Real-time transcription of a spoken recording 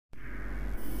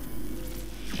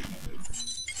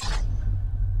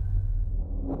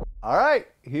All right,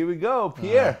 here we go.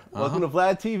 Pierre, welcome to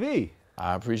VladTV.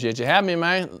 I appreciate you having me,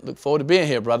 man. Look forward to being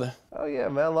here, brother. Oh yeah,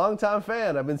 man, long-time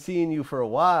fan. I've been seeing you for a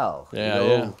while.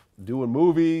 Yeah, Doing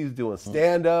movies, doing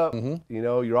stand-up. You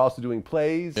know, you're also doing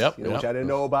plays, which I didn't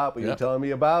know about, but you're telling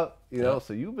me about. You know,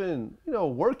 so you've been,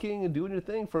 working and doing your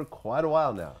thing for quite a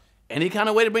while now. Any kind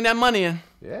of way to bring that money in.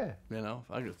 Yeah.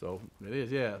 I guess so. It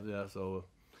is, yeah. So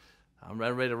I'm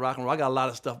ready to rock and roll. I got a lot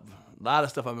of stuff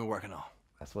I've been working on.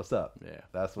 That's what's up. Yeah.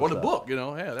 That's what's up. Or the book,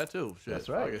 yeah, that too. Shit. That's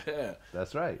right. Yeah.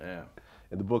 That's right. Yeah.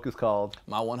 And the book is called?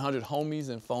 My 100 Homies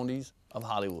and Phonies of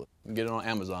Hollywood. You can get it on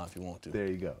Amazon if you want to. There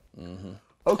you go.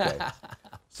 Okay.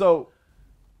 So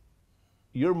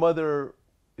your mother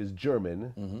is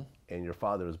German and your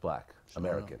father is black,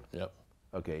 American. Yep.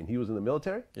 Okay, and he was in the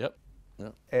military? Yep.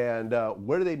 And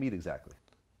where do they meet exactly?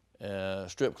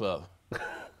 Strip club.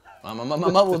 My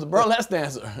mother was a burlesque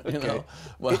dancer, you know.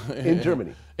 Well, in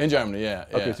Germany? In Germany, yeah.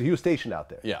 Okay, so he was stationed out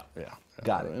there? Yeah.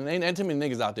 Got it. And ain't too many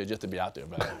niggas out there just to be out there,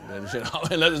 man. Unless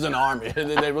it's in the army.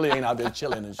 They really ain't out there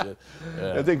chilling and shit.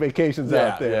 Yeah. They take vacations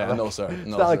out there. Yeah, no, sir. It's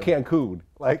not like Cancun.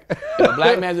 Like if a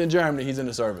black man's in Germany, he's in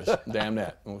the service. Damn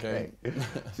that, okay?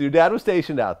 So your dad was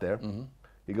stationed out there.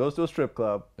 He goes to a strip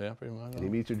club. Yeah, pretty much. And he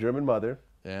meets your German mother.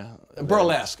 Yeah.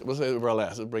 Burlesque. Let's say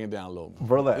burlesque. Let's bring it down a little.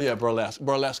 Burlesque. Yeah, burlesque.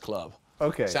 Burlesque club.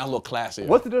 Okay. Sounds a little classier.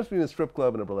 What's the difference between a strip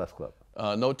club and a burlesque club?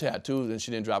 No tattoos, and she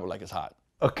didn't drop it like it's hot.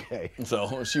 Okay.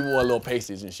 So she wore little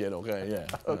pasties and shit, okay, yeah.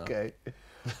 Okay.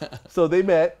 So they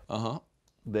met. Uh-huh.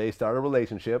 They started a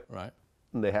relationship. Right.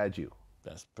 And they had you.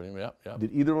 That's pretty much, yep.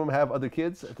 Did either of them have other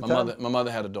kids at the time? My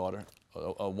mother had a daughter,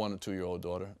 a 1 or 2 year old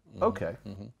daughter. Okay.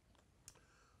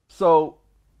 So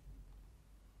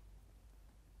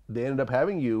they ended up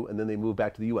having you, and then they moved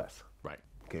back to the U.S. Right.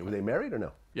 Okay. Were they married or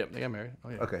no? Yep, they got married. Oh,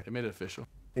 yeah. Okay. They made it official.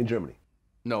 In Germany?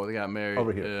 No, they got married.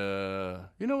 Over here?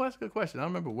 You know, that's a good question. I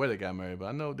don't remember where they got married, but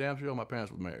I know damn sure my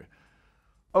parents were married.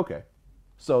 Okay.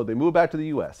 So they moved back to the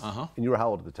U.S. Uh-huh. And you were how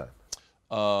old at the time?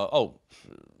 No.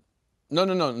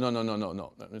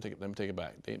 Let me take it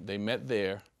back. They met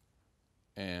there,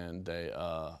 and they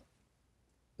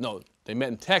met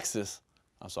in Texas.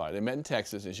 I'm sorry, they met in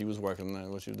Texas, and she was working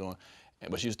on what she was doing,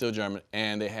 but she was still German.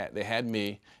 And they had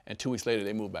me, and 2 weeks later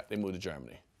they moved back. They moved to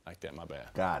Germany. Like that, my bad.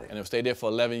 Got it. And they stayed there for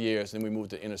 11 years, then we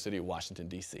moved to the inner city of Washington,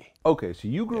 D.C. Okay, so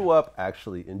you grew up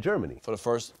actually in Germany. For the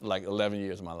first, 11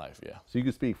 years of my life, yeah. So you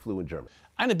could speak fluent German?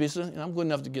 I need to be, I'm good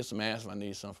enough to get some ass if I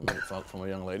need something from a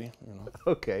young lady,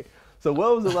 Okay. So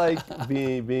what was it like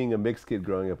being a mixed kid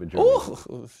growing up in Germany?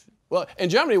 Ooh. Well,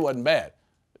 in Germany it wasn't bad.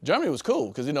 Germany was cool,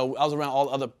 because, I was around all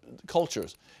other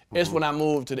cultures. It's when I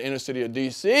moved to the inner city of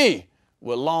D.C.,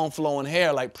 with long flowing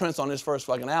hair like Prince on his first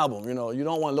fucking album. You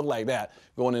don't want to look like that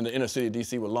going in the inner city of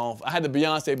DC with long. I had the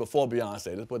Beyonce before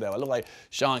Beyonce. Let's put it that way. I look like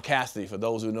Sean Cassidy for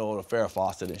those who know the Farrah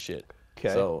Fawcett and shit. Okay.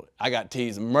 So I got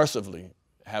teased mercifully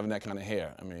having that kind of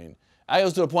hair. I mean, I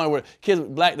was to the point where kids,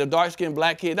 the dark-skinned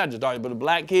black kids, not just dark, but the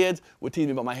black kids would tease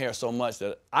me about my hair so much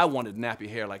that I wanted nappy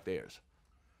hair like theirs.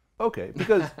 Okay,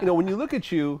 because when you look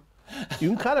at you, you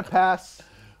can kind of pass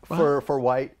for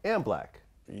white and black.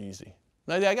 Easy.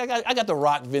 I got the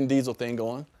Rock Vin Diesel thing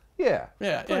going. Yeah,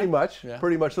 pretty much. Yeah.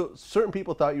 Pretty much. So certain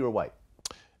people thought you were white.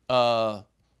 I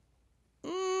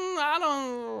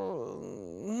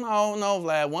don't. No,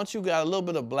 Vlad. Once you got a little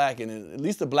bit of black in it, at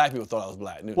least the black people thought I was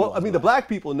black. Well, I mean, the black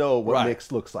people know what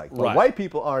mixed looks like, but right. White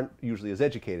people aren't usually as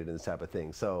educated in this type of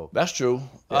thing. So that's true.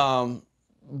 Yeah.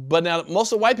 But now,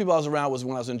 most of the white people I was around was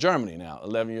when I was in Germany now,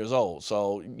 11 years old.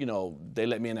 So, they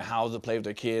let me in the house to play with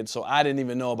their kids. So I didn't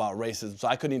even know about racism. So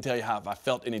I couldn't even tell you if I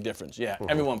felt any difference. Yeah,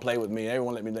 everyone played with me.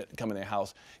 Everyone let me come in their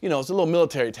house. It's a little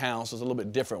military town, so it's a little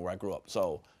bit different where I grew up.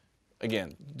 So,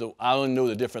 again, I only knew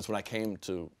the difference when I came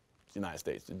to the United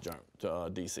States, to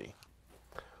D.C.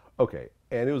 Okay,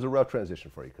 and it was a rough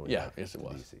transition for you coming back yes, it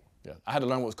was. DC. Yeah, I had to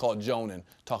learn what was called joning,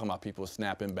 talking about people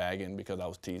snapping, bagging, because I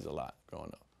was teased a lot growing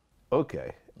up.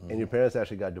 Okay, and your parents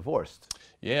actually got divorced.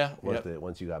 Yeah.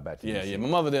 Once you got back to DC. Yeah. My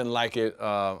mother didn't like it.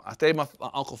 I stayed with my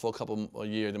uncle for a couple of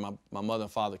years. Then my mother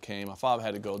and father came. My father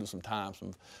had to go do some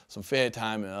fed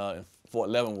time in Fort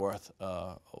Leavenworth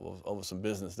over some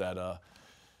business that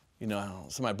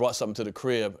somebody brought something to the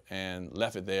crib and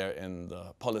left it there, and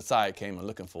the police came and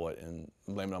looking for it and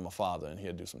blamed it on my father, and he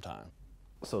had to do some time.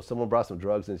 So someone brought some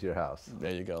drugs into your house.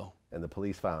 There you go. And the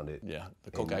police found it. Yeah,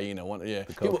 the cocaine.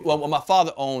 Well, my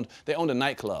father owned a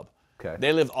nightclub. Okay.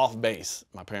 They lived off base.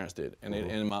 My parents did,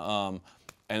 and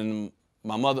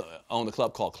my mother owned a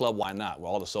club called Club Why Not, where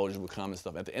all the soldiers would come and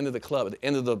stuff. At the end of the club, at the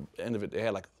end of it, they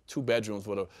had like 2 bedrooms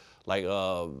where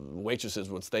waitresses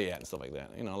would stay at and stuff like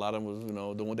that. A lot of them was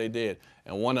doing what they did,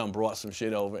 and one of them brought some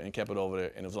shit over and kept it over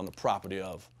there, and it was on the property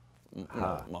of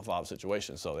my father's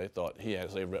situation. So they thought he had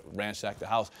ransacked the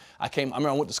house. I remember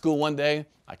I went to school one day.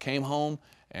 I came home.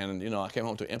 And, I came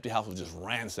home to an empty house, was just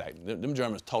ransacked. Them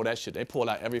Germans tore that shit. They pulled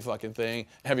out every fucking thing,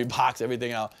 every box,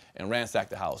 everything out, and ransacked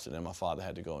the house. And then my father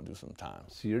had to go and do some time.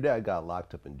 So your dad got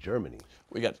locked up in Germany.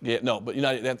 But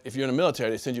if you're in the military,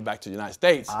 they send you back to the United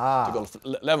States to go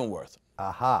to Leavenworth.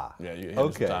 Aha. Yeah,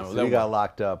 okay, so you got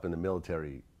locked up in the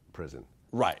military prison.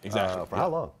 Right, exactly. For how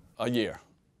long? A year.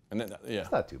 And then, It's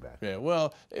not too bad. Yeah,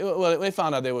 well, they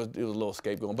found out there was a little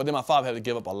scapegoat. But then my father had to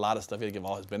give up a lot of stuff. He had to give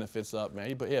all his benefits up, man.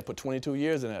 He put 22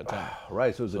 years in that time.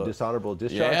 Right, so it was a dishonorable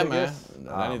discharge, yeah, I man. guess?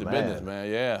 That ain't the business,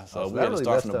 man, yeah. So we had to really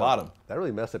start from the bottom. That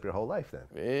really messed up your whole life then.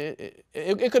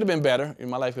 It could have been better.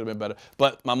 My life could have been better.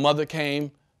 But my mother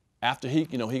came after he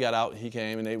got out. He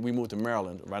came, and we moved to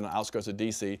Maryland, right on the outskirts of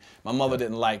D.C. My mother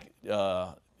didn't like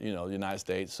the United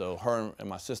States. So her and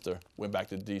my sister went back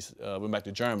to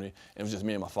Germany. It was just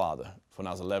me and my father when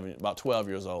I was about 12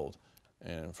 years old,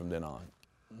 and from then on.